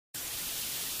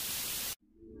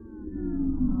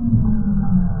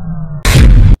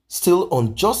still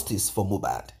on justice for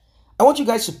Mohbad. I want you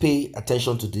guys to pay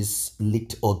attention to this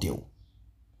leaked audio.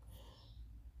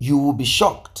 You will be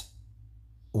shocked.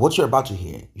 What you're about to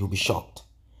hear, you'll be shocked.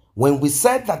 When we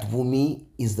said that Wunmi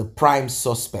is the prime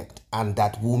suspect and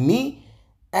that Wunmi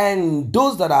and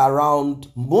those that are around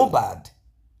Mohbad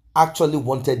actually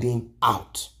wanted him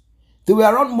out. They were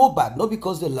around Mohbad not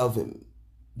because they love him.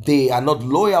 They are not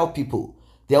loyal people.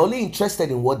 They're only interested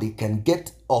in what they can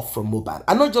get off from Mohbad.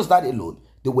 And not just that alone.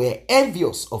 They were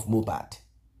envious of Mohbad.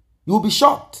 You will be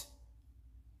shocked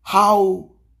how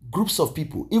groups of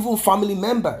people, even family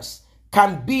members,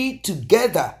 can be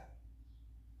together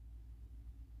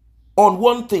on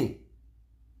one thing,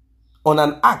 on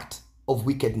an act of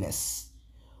wickedness.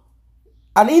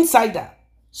 An insider,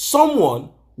 someone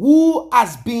who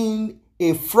has been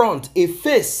a front, a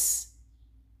face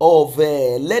of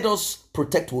let us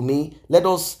protect Wunmi, let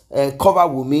us cover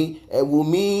Wunmi,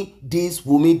 Wunmi this,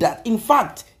 Wunmi that. In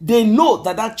fact, they know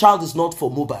that that child is not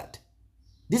for Mohbad.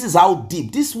 This is how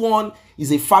deep. This one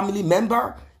is a family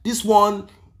member. This one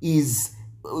is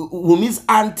Wunmi's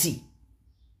auntie.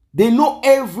 They know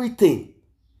everything.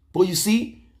 But you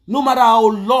see, no matter how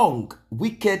long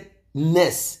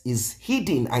wickedness is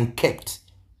hidden and kept,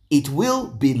 it will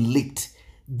be leaked.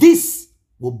 This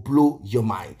will blow your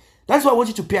mind. That's why I want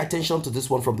you to pay attention to this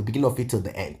one from the beginning of it till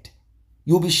the end.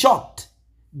 You'll be shocked.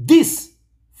 This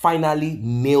finally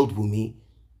nailed Wunmi.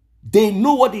 They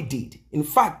know what they did. In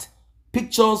fact,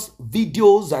 pictures,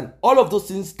 videos, and all of those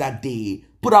things that they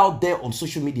put out there on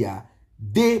social media,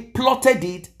 they plotted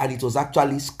it and it was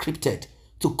actually scripted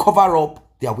to cover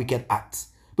up their wicked acts.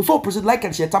 Before we proceed, like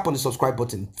and share, tap on the subscribe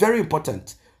button. Very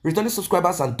important. Returning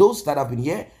subscribers and those that have been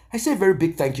here, I say a very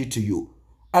big thank you to you.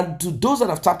 And to those that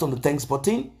have tapped on the thanks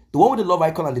button, the one with the love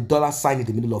icon and the dollar sign in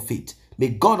the middle of it, may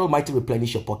God Almighty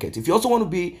replenish your pocket. If you also want to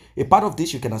be a part of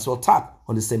this, you can as well tap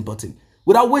on the same button.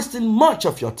 Without wasting much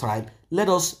of your time, let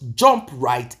us jump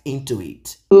right into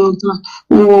it.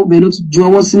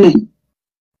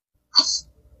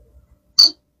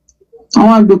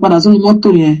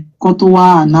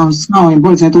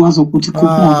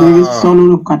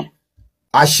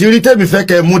 Àṣírí tèmi fẹ́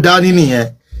kẹ́ mú dání nìyẹn.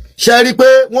 Ṣé rí pé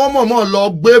wọ́n mọ̀ọ́mọ̀ lọ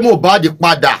gbé Mohbad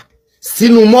padà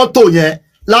sínú mọ́tò yẹn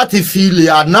láti fi lè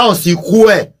announce ikú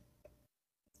ẹ̀.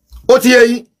 Ó ti yé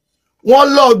yín. Wọ́n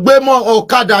lọ gbé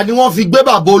ọ̀kadà ni wọ́n fi gbé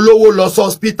bàbá olówó lọ sí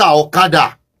hospital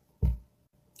ọ̀kadà.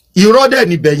 Irọ́ dẹ̀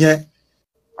níbẹ̀ yẹn.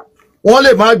 Wọ́n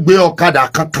lè má gbé ọ̀kadà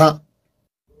kankan.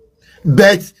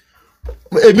 But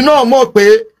èmi náà mọ̀ pé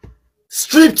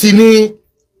script ni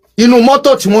inú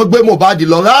mọ́tò tí wọ́n gbé Mohbad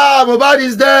lọ. Ah, Mohbad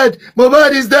is dead.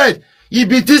 Mohbad is dead.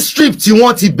 Ibi tí script tí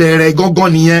wọ́n ti bẹ̀rẹ̀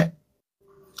gangan nìyẹn.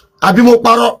 Àbí mo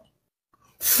parọ́.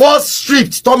 First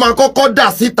script tó máa kọ́kọ́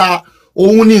dà síta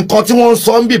òun ni nǹkan tí wọ́n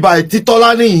sọ ń bì báyìí tí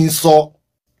Tọ́lání yìí ń sọ.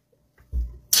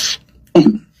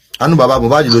 Àánú bàbá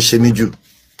Mohbad ló ṣe mí jù.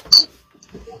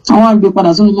 Àwọn àgbẹ̀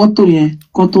padà sínú mọ́tò yẹn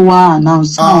kó tó wá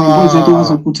announce àwọn ìbò ìṣẹ́ tó wá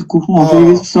sọ kò ti kú fún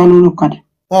ọ̀fẹ́ sọ lórí ọ̀kadà.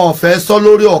 Wọ́n fẹ́ sọ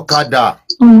lórí ọ̀kadà.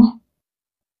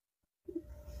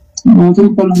 Àwọn tó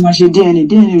ń pẹ́ lọ máa ṣe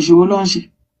DNA òṣèwọ́ ló ń ṣe.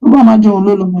 Bàbá máa jẹun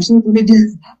ló lọ́mọ ṣé ó lè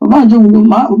DNA. Bàbá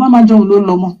máa jẹun ló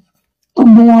lọ́mọ. Tó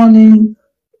gbé wọn ní.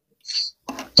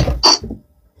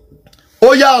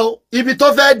 Ó yá o, ibi tó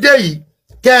fẹ́ dé yìí,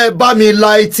 kẹ́ ẹ bá mi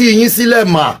la etí yín sílẹ̀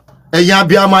mà, ẹ̀yin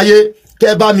abiyamaye,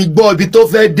 kẹ́ ẹ bá mi gbọ́ ibi tó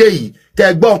fẹ́ dé yìí, kẹ́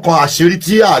ẹ gbọ́ nǹkan àṣírí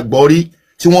tí àgbọ̀ rí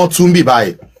tí wọ́n tún bì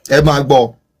báyìí, ẹ máa gbọ́.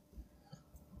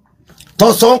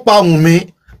 Tọ́sọ́ ń pa Wunmi,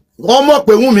 wọ́n mọ̀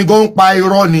pé Wunmi gan ń pa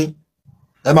irọ́ ni,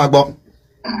 ẹ máa gbọ́.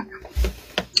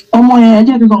 Ọmọ yẹn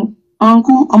jẹ́ kíkan,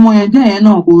 ọ̀nkú ọmọ yẹn jẹ́ yẹn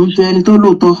náà kò ń ṣe ẹni tó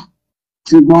lóòótọ́,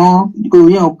 ṣùgbọ́n kò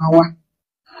yẹ ọ̀pá wa.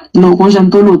 No, kò ń ṣe ẹni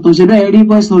tó lóòótọ́, ṣe bẹ́ẹ̀ rí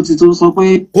voice note tó sọ pé.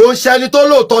 Kò ń ṣe ẹni tó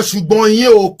lóòótọ́ ṣùgbọ́n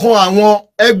yín ò kan àwọn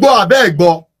ẹgbọ́ àbẹ́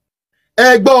ẹ̀gbọ́.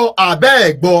 Ẹgbọ́ àbẹ́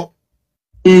ẹ̀gbọ́.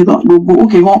 Gbogbo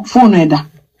òkè wọn fóònù ẹ̀dà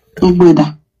gbogbo ẹ̀dà.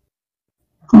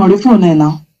 Wọ́n rí fóònù ẹ̀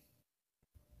náà.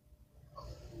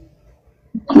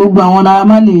 Gbogbo àwọn Naira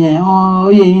Marley yẹn,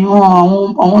 oyè yín,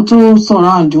 àwọn tó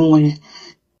sọ̀rọ̀ àǹdù wọn yẹn.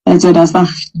 Ẹ ti ẹ̀dà sáà.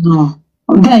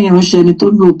 Ọ̀gá yẹn ń ṣe ẹni tó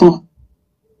lóòótọ́.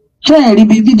 Ṣé ẹ rí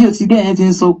bí fídíò tí gẹ́ yẹn ti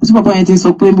ń sọ, tí bàbá yẹn ti ń sọ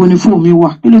pé mo ní fóònù mi wà,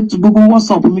 kí ló tu gbogbo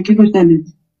WhatsApp mi kí ló ṣẹlẹ̀?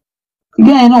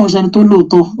 Gẹ́ yẹn náà ń ṣe ẹni tó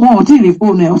lóòótọ́, wọn ò tí ì rí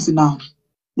fóònù ẹ̀ ọ̀sìn náà.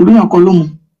 Ìbí yàn kọ ló mú.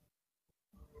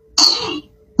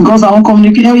 Because àwọn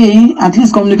communication, at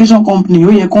least communication company,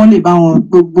 ó yẹ kán lè bá wọn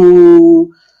gbogbo,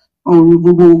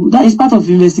 that is part of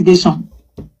investigation.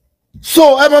 So,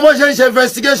 ẹ mọ bó ṣe ń ṣe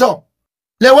investigation.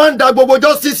 Lẹ wá ń da gbogbo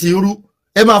justice irú,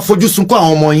 ẹ máa fojú sunkún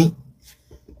àwọn ọmọ yín.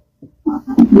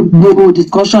 Gbogbo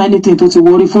discussion anything tó ti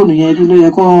wọrí fóònù yẹn ló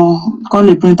yẹ kán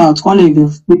lè print out, kán lè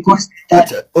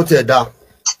ó ti ẹ̀ dá.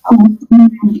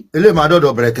 Ilé máa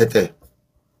dọ̀dọ̀ bẹ̀rẹ̀kẹ̀tẹ̀.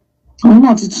 òun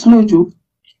náà ti slow jù.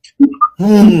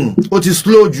 Ó ti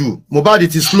slow jù. Mohbad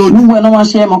ti slow jù. Gbogbo ẹ̀ náà máa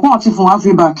ṣe ẹ̀mọ̀ kó àti fún wa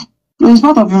feedback. It's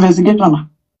part of investigation náà.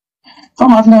 Tó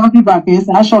máa fún wa feedback yìí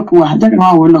sí aṣọ́ọ̀kì wa jẹ́ kí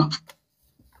wọ́n wò lọ.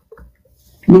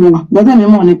 Gbọ́dọ̀ mi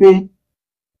mọ̀ ni pé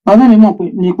bàbá yẹn mọ̀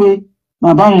kankan.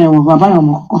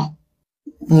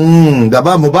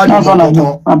 Bàbá Mohbad mọ̀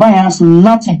kankan. Bàbá yẹn has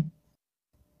nothing.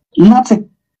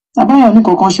 Bàbá yẹn ò ní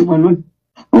kankan ṣe pẹ̀lú ẹ̀.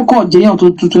 Ó kọ̀ jẹ́yàn tó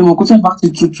tutù ẹ̀mọ̀ kó tẹ̀ bá ti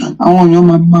tutù àwọn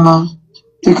èèyàn máa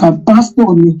tẹ̀ka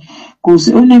pásítọ̀ ni kò sí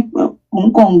ó ní òun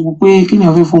kàn ń wò pé kí ni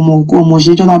ọ̀fẹ́ fọmọ òkú ọmọ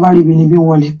ṣe jọ́lá bá rí ibi níbí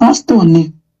wọlé pásítọ̀ ni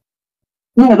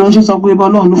bẹ́ẹ̀ ló ń ṣe sọ pé bá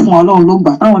ọlọ́run ló fún wa ọlọ́run ló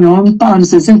gbà táwọn èèyàn ń tàwọn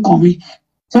ṣe sí nǹkan mi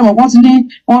ṣé mo kàn ti ní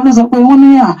wọn ló sọ pé wọ́n ní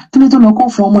kí ló tó lọ kó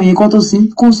fún ọmọ yẹn kó tó sí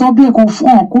kó sọ bí kó fún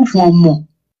ọmọ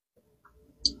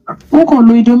wọn kàn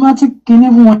lo idiomatic kinní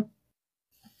fún wọn.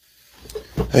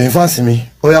 Ẹ̀yin fáǹsì mi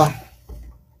ó yá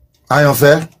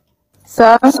Àyànfẹ́.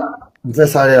 Sir. Mo fẹ́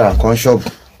sáré ra nǹkan ṣọ́ọ̀bù.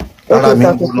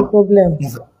 Okay, sir, no problem.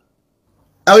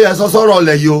 Oh yeah,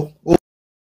 sorry, you.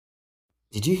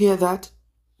 Did you hear that?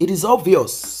 It is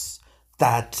obvious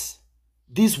that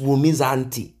this Wumi's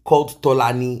auntie called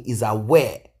Tolani is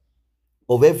aware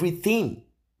of everything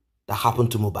that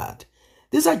happened to Mohbad.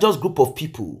 These are just a group of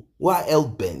people who are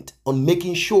hell-bent on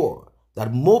making sure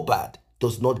that Mohbad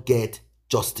does not get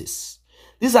justice.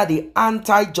 These are the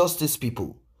anti-justice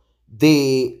people.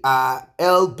 They are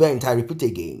hell-bent, I repeat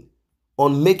again,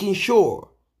 on making sure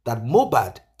that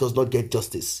Mohbad does not get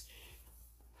justice.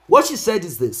 What she said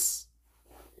is this: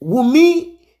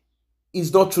 Wumi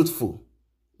is not truthful.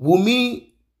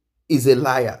 Wumi is a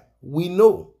liar. We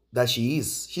know that she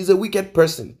is. She's a wicked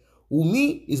person.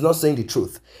 Wumi is not saying the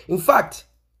truth. In fact,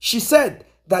 she said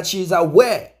that she is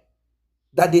aware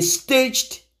that they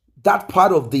staged that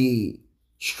part of the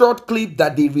short clip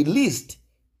that they released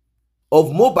of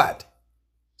Mohbad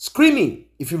screaming.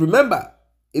 If you remember,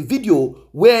 a video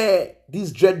where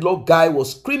this dreadlock guy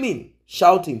was screaming,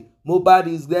 shouting, Mohbad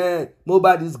is dead,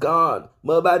 Mohbad is gone,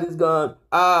 Mohbad is gone.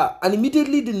 And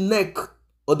immediately the neck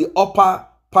or the upper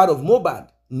part of Mohbad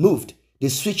moved. They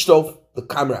switched off the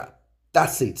camera.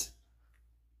 That's it.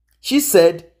 She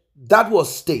said that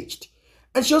was staged.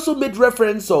 And she also made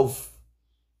reference of,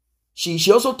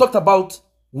 she also talked about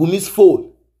Wumi's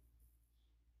phone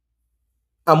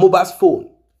and Mohbad's phone.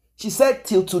 She said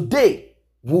till today,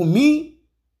 Wumi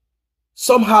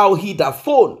somehow hid her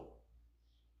phone.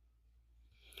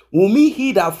 Wumi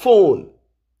hid her phone.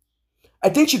 I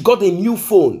think she got a new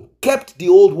phone, kept the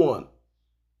old one.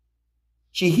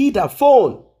 She hid her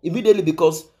phone immediately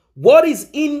because what is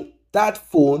in that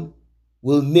phone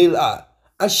will nail her.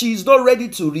 And she is not ready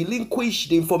to relinquish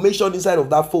the information inside of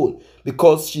that phone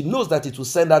because she knows that it will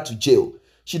send her to jail.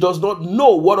 She does not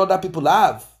know what other people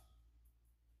have.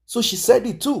 So she said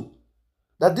it too,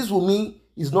 that this Wumi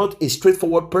is not a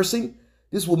straightforward person.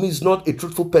 This woman is not a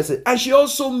truthful person. And she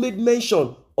also made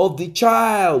mention of the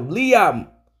child, Liam,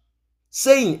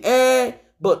 saying,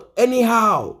 but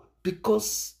anyhow,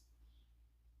 because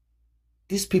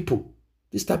these people,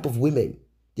 this type of women,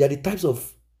 they are the types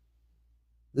of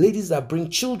ladies that bring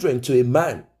children to a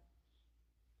man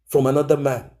from another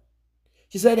man.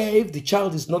 She said, if the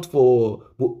child is not for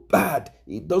bad,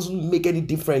 it doesn't make any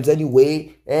difference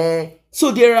anyway.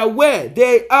 So they are aware.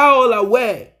 They are all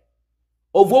aware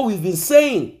of what we've been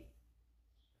saying.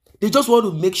 They just want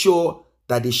to make sure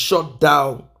that they shut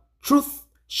down truth,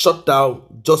 shut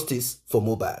down justice for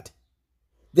Mohbad.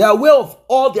 They are aware of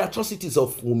all the atrocities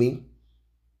of Wumi.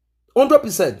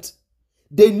 100%.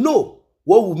 They know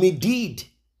what Wumi did.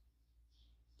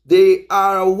 They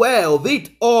are aware of it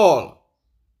all.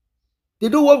 They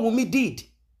know what Wumi did.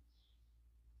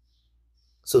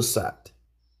 So sad.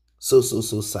 So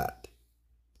sad.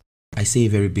 I say a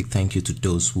very big thank you to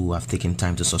those who have taken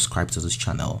time to subscribe to this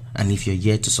channel. And if you're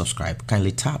yet to subscribe,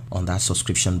 kindly tap on that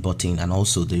subscription button and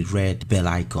also the red bell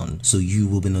icon so you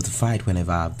will be notified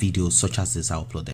whenever videos such as this are uploaded.